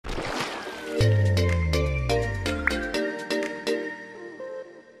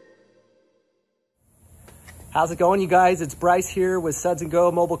How's it going, you guys? It's Bryce here with Suds &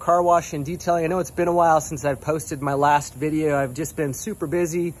 Go Mobile Car Wash and Detailing. I know it's been a while since I've posted my last video. I've just been super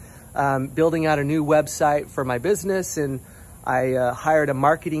busy building out a new website for my business, and I hired a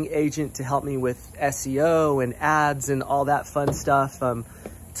marketing agent to help me with SEO and ads and all that fun stuff.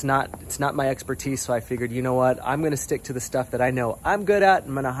 It's not my expertise, so I figured, you know what? I'm gonna stick to the stuff that I know I'm good at.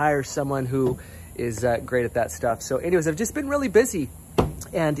 I'm gonna hire someone who is great at that stuff. So anyways, I've just been really busy.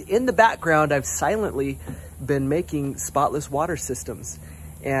 And in the background, I've silently been making spotless water systems.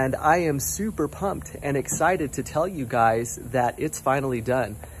 And I am super pumped and excited to tell you guys that it's finally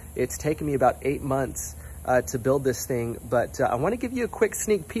done. It's taken me about 8 months to build this thing, but I wanna give you a quick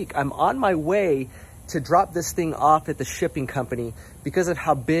sneak peek. I'm on my way to drop this thing off at the shipping company. Because of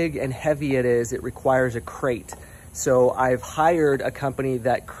how big and heavy it is, it requires a crate. So I've hired a company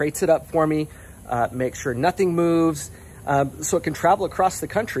that crates it up for me, make sure nothing moves, so it can travel across the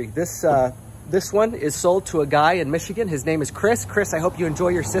country. This one is sold to a guy in Michigan. His name is Chris. Chris, I hope you enjoy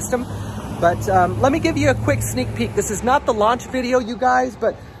your system. But let me give you a quick sneak peek. This is not the launch video, you guys,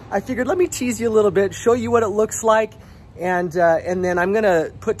 but I figured let me tease you a little bit, show you what it looks like, and then I'm gonna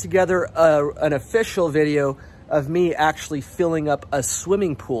put together an official video of me actually filling up a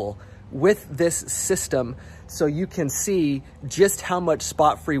swimming pool with this system, so you can see just how much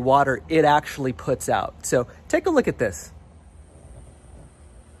spot-free water it actually puts out. So take a look at this.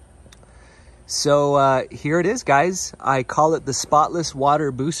 So here it is, guys. I call it the Spotless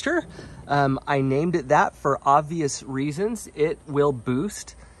Water Booster. I named it that for obvious reasons. It will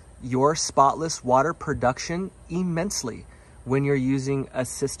boost your spotless water production immensely when you're using a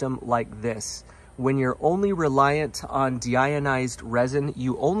system like this. When you're only reliant on deionized resin,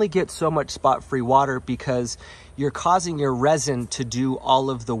 you only get so much spot-free water because you're causing your resin to do all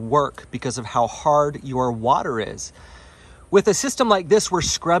of the work because of how hard your water is. With a system like this, we're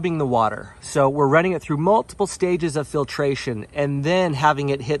scrubbing the water. So we're running it through multiple stages of filtration and then having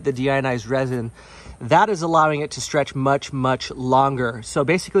it hit the deionized resin. That is allowing it to stretch much, much longer. So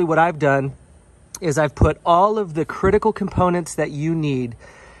basically what I've done is I've put all of the critical components that you need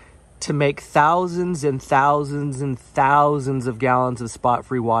to make thousands and thousands and thousands of gallons of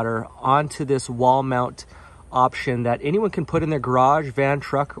spot-free water onto this wall mount option that anyone can put in their garage, van,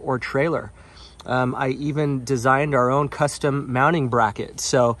 truck, or trailer. I even designed our own custom mounting bracket.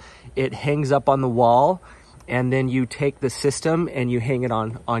 So it hangs up on the wall, and then you take the system and you hang it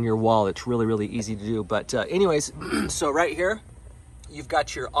on your wall. It's really, really easy to do. But anyways, so right here, you've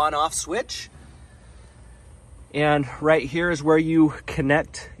got your on-off switch. And right here is where you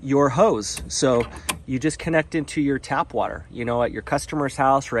connect your hose. So you just connect into your tap water, you know, at your customer's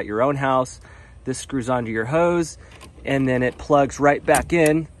house or at your own house. This screws onto your hose, and then it plugs right back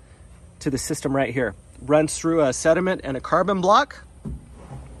in to the system right here. Runs through a sediment and a carbon block,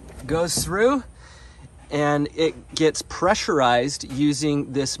 goes through, and it gets pressurized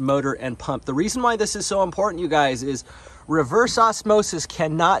using this motor and pump. The reason why this is so important, you guys, is reverse osmosis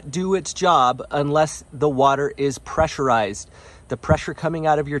cannot do its job unless the water is pressurized. The pressure coming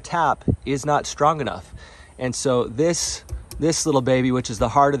out of your tap is not strong enough. And so this little baby, which is the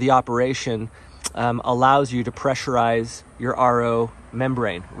heart of the operation, allows you to pressurize your RO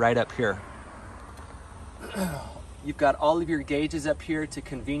membrane right up here. You've got all of your gauges up here to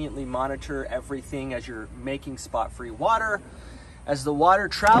conveniently monitor everything as you're making spot-free water. As the water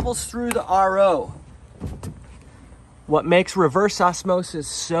travels through the RO, what makes reverse osmosis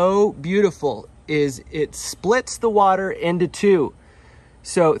so beautiful is it splits the water into two.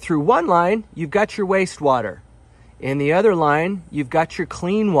 So through one line, you've got your wastewater. In the other line, you've got your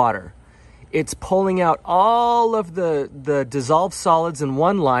clean water. It's pulling out all of the dissolved solids in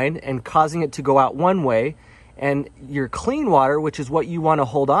one line and causing it to go out one way. And your clean water, which is what you want to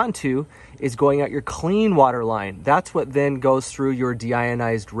hold on to, is going out your clean water line. That's what then goes through your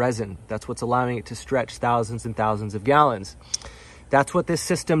deionized resin. That's what's allowing it to stretch thousands and thousands of gallons. That's what this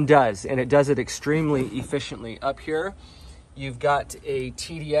system does, and it does it extremely efficiently. Up here, you've got a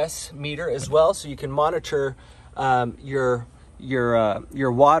TDS meter as well, so you can monitor your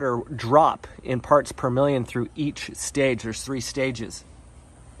water drop in parts per million through each stage. There's 3 stages.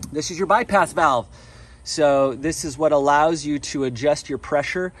 This is your bypass valve. So this is what allows you to adjust your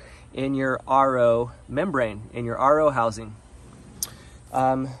pressure in your RO membrane, in your RO housing.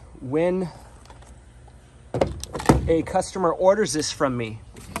 When a customer orders this from me,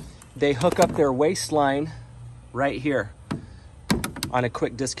 they hook up their waste line right here on a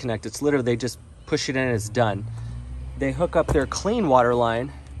quick disconnect. It's literally, they just push it in and it's done. They hook up their clean water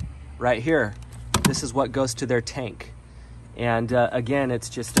line right here. This is what goes to their tank. And again, it's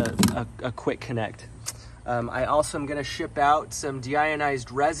just a quick connect. I also am going to ship out some deionized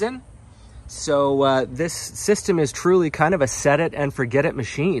resin So this system is truly kind of a set it and forget it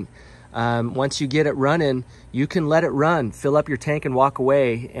machine. Once you get it running, you can let it run, fill up your tank and walk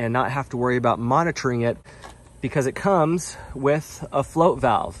away and not have to worry about monitoring it because it comes with a float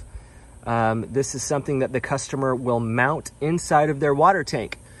valve. This is something that the customer will mount inside of their water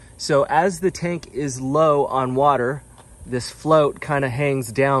tank. So as the tank is low on water, this float kind of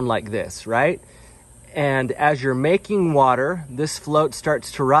hangs down like this, right? And as you're making water, this float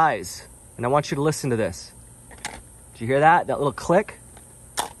starts to rise. And I want you to listen to this. Did you hear that? That little click?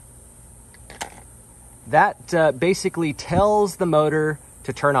 That basically tells the motor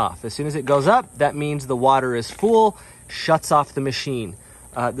to turn off. As soon as it goes up, that means the water is full, shuts off the machine.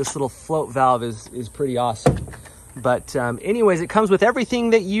 This little float valve is pretty awesome. But anyways, it comes with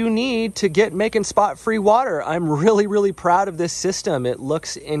everything that you need to get making spot-free water. I'm really, really proud of this system. It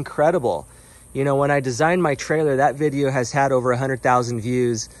looks incredible. You know, when I designed my trailer, that video has had over 100,000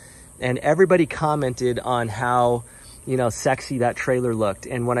 views, and everybody commented on how, you know, sexy that trailer looked.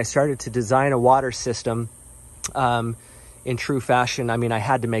 And when I started to design a water system in true fashion, I mean, I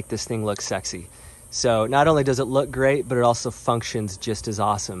had to make this thing look sexy. So not only does it look great, but it also functions just as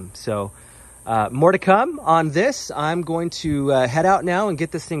awesome. So more to come on this. I'm going to head out now and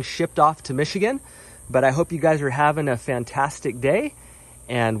get this thing shipped off to Michigan. But I hope you guys are having a fantastic day,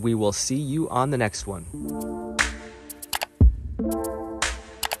 and we will see you on the next one.